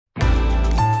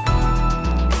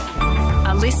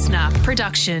listener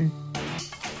production.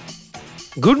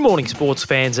 Good morning, sports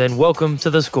fans, and welcome to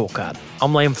The Scorecard.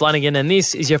 I'm Liam Flanagan, and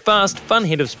this is your fast, fun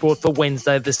hit of sport for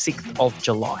Wednesday, the 6th of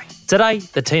July. Today,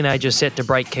 the teenagers set to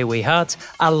break Kiwi hearts,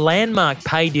 a landmark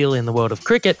pay deal in the world of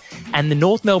cricket, and the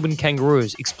North Melbourne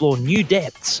Kangaroos explore new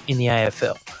depths in the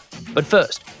AFL. But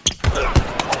first,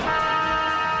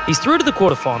 he's through to the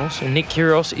quarterfinals, and Nick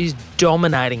Kyrgios is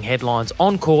dominating headlines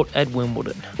on court at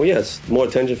Wimbledon. Well, yes, more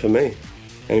attention for me.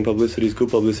 Any publicity is good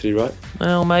publicity, right?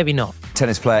 Well, maybe not.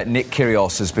 Tennis player Nick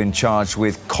Kyrgios has been charged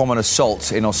with common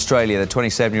assault in Australia. The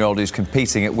 27-year-old who's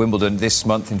competing at Wimbledon this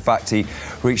month. In fact, he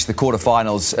reached the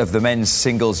quarterfinals of the men's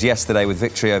singles yesterday with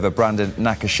victory over Brandon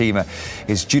Nakashima.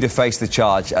 Is due to face the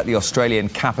charge at the Australian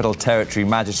Capital Territory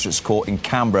Magistrates Court in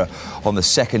Canberra on the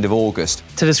 2nd of August.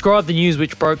 To describe the news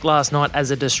which broke last night as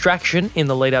a distraction in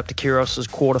the lead-up to Kyrgios'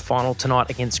 quarterfinal tonight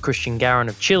against Christian Garin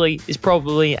of Chile is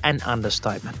probably an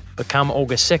understatement. But come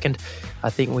August 2nd, I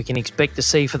think we can expect to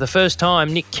see for the first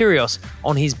time Nick Kyrgios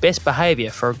on his best behaviour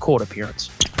for a court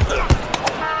appearance. Good old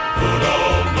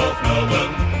North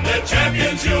Melbourne, they're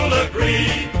champions, you'll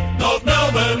agree. North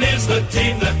Melbourne is the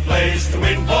team that plays to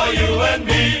win for you and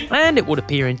me. And it would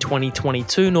appear in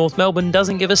 2022 North Melbourne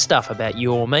doesn't give a stuff about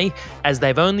you or me, as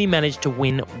they've only managed to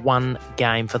win one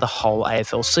game for the whole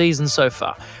AFL season so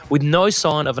far, with no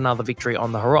sign of another victory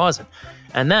on the horizon.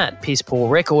 And that piss-poor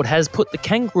record has put the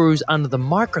Kangaroos under the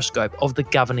microscope of the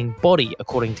governing body,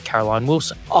 according to Caroline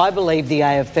Wilson. I believe the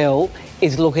AFL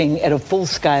is looking at a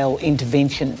full-scale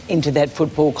intervention into that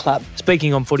football club.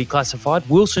 Speaking on Footy Classified,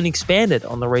 Wilson expanded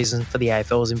on the reason for the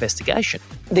AFL's investigation.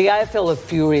 The AFL are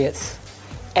furious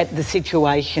at the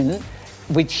situation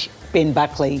which Ben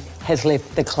Buckley has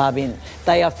left the club in.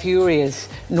 They are furious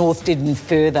North didn't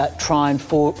further try and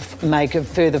make a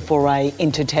further foray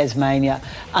into Tasmania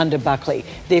under Buckley.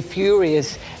 They're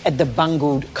furious at the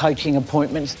bungled coaching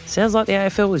appointments. Sounds like the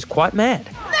AFL is quite mad.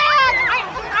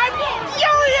 I'm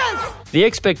furious! The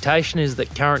expectation is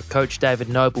that current coach David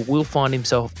Noble will find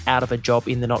himself out of a job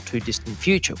in the not-too-distant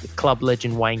future, with club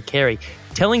legend Wayne Carey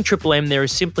telling Triple M there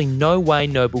is simply no way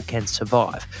Noble can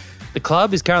survive. The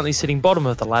club is currently sitting bottom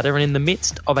of the ladder and in the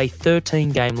midst of a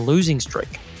 13-game losing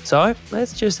streak. So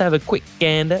let's just have a quick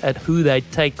gander at who they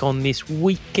take on this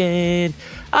weekend.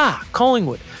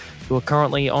 Collingwood, who are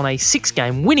currently on a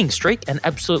 6-game winning streak and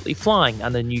absolutely flying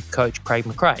under new coach Craig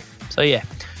McRae. So yeah,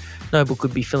 Noble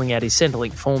could be filling out his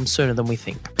Centrelink form sooner than we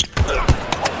think.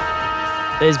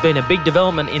 There's been a big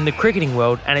development in the cricketing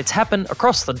world and it's happened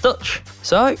across the Dutch.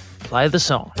 So play the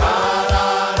song.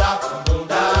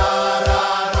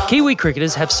 Kiwi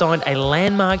cricketers have signed a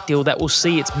landmark deal that will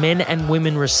see its men and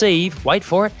women receive, wait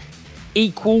for it,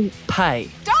 equal pay.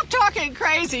 Stop talking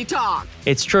crazy talk.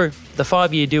 It's true. The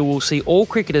 5-year deal will see all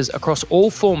cricketers across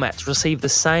all formats receive the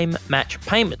same match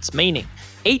payments, meaning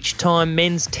each time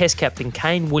men's Test captain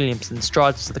Kane Williamson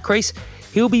strides to the crease,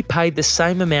 he'll be paid the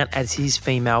same amount as his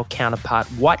female counterpart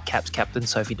Whitecaps captain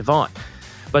Sophie Devine.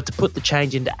 But to put the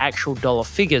change into actual dollar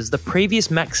figures, the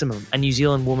previous maximum a New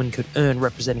Zealand woman could earn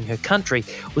representing her country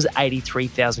was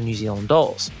 83,000 New Zealand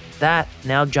dollars. That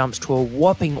now jumps to a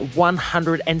whopping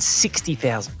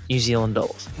 160,000 New Zealand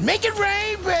dollars. Make it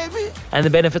rain, baby! And the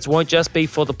benefits won't just be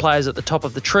for the players at the top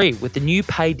of the tree, with the new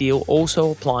pay deal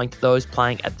also applying to those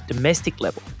playing at the domestic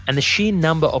level. And the sheer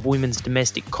number of women's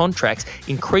domestic contracts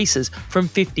increases from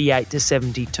 58 to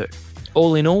 72.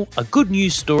 All in all, a good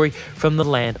news story from the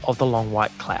land of the long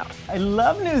white cloud. I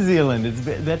love New Zealand.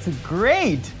 That's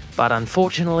great. But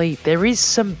unfortunately, there is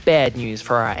some bad news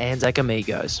for our Anzac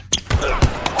amigos.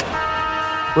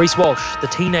 Reece Walsh, the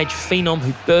teenage phenom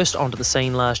who burst onto the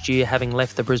scene last year, having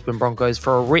left the Brisbane Broncos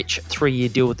for a rich 3-year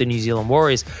deal with the New Zealand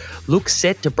Warriors, looks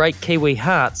set to break Kiwi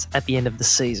hearts at the end of the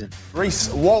season. Reece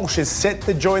Walsh is set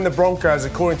to join the Broncos,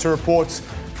 according to reports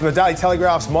from the Daily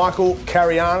Telegraph's Michael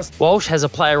Carrianis. Walsh has a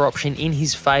player option in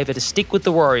his favour to stick with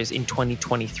the Warriors in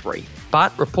 2023,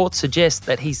 but reports suggest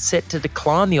that he's set to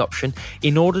decline the option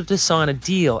in order to sign a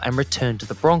deal and return to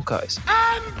the Broncos.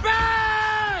 I'm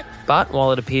back! But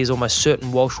while it appears almost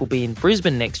certain Walsh will be in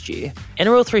Brisbane next year,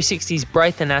 NRL 360's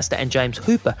Braith Anasta and James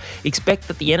Hooper expect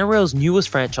that the NRL's newest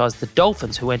franchise, the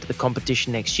Dolphins, who enter the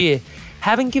competition next year,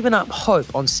 haven't given up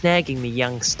hope on snagging the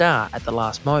young star at the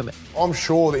last moment. I'm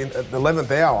sure that at the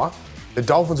 11th hour, the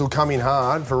Dolphins will come in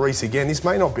hard for Reece again. This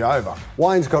may not be over.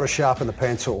 Wayne's got to sharpen the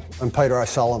pencil, and Peter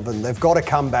O'Sullivan. They've got to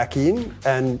come back in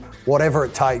and whatever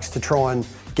it takes to try and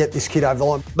get this kid over the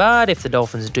line. But if the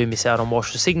Dolphins do miss out on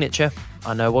Walsh's signature,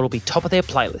 I know what'll be top of their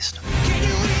playlist.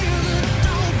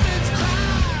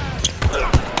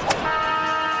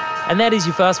 And that is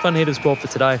your fast fun hit of sport for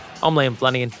today. I'm Liam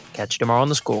Flanagan. Catch you tomorrow on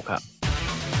The Scorecard.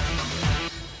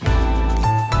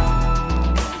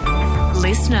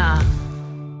 listener.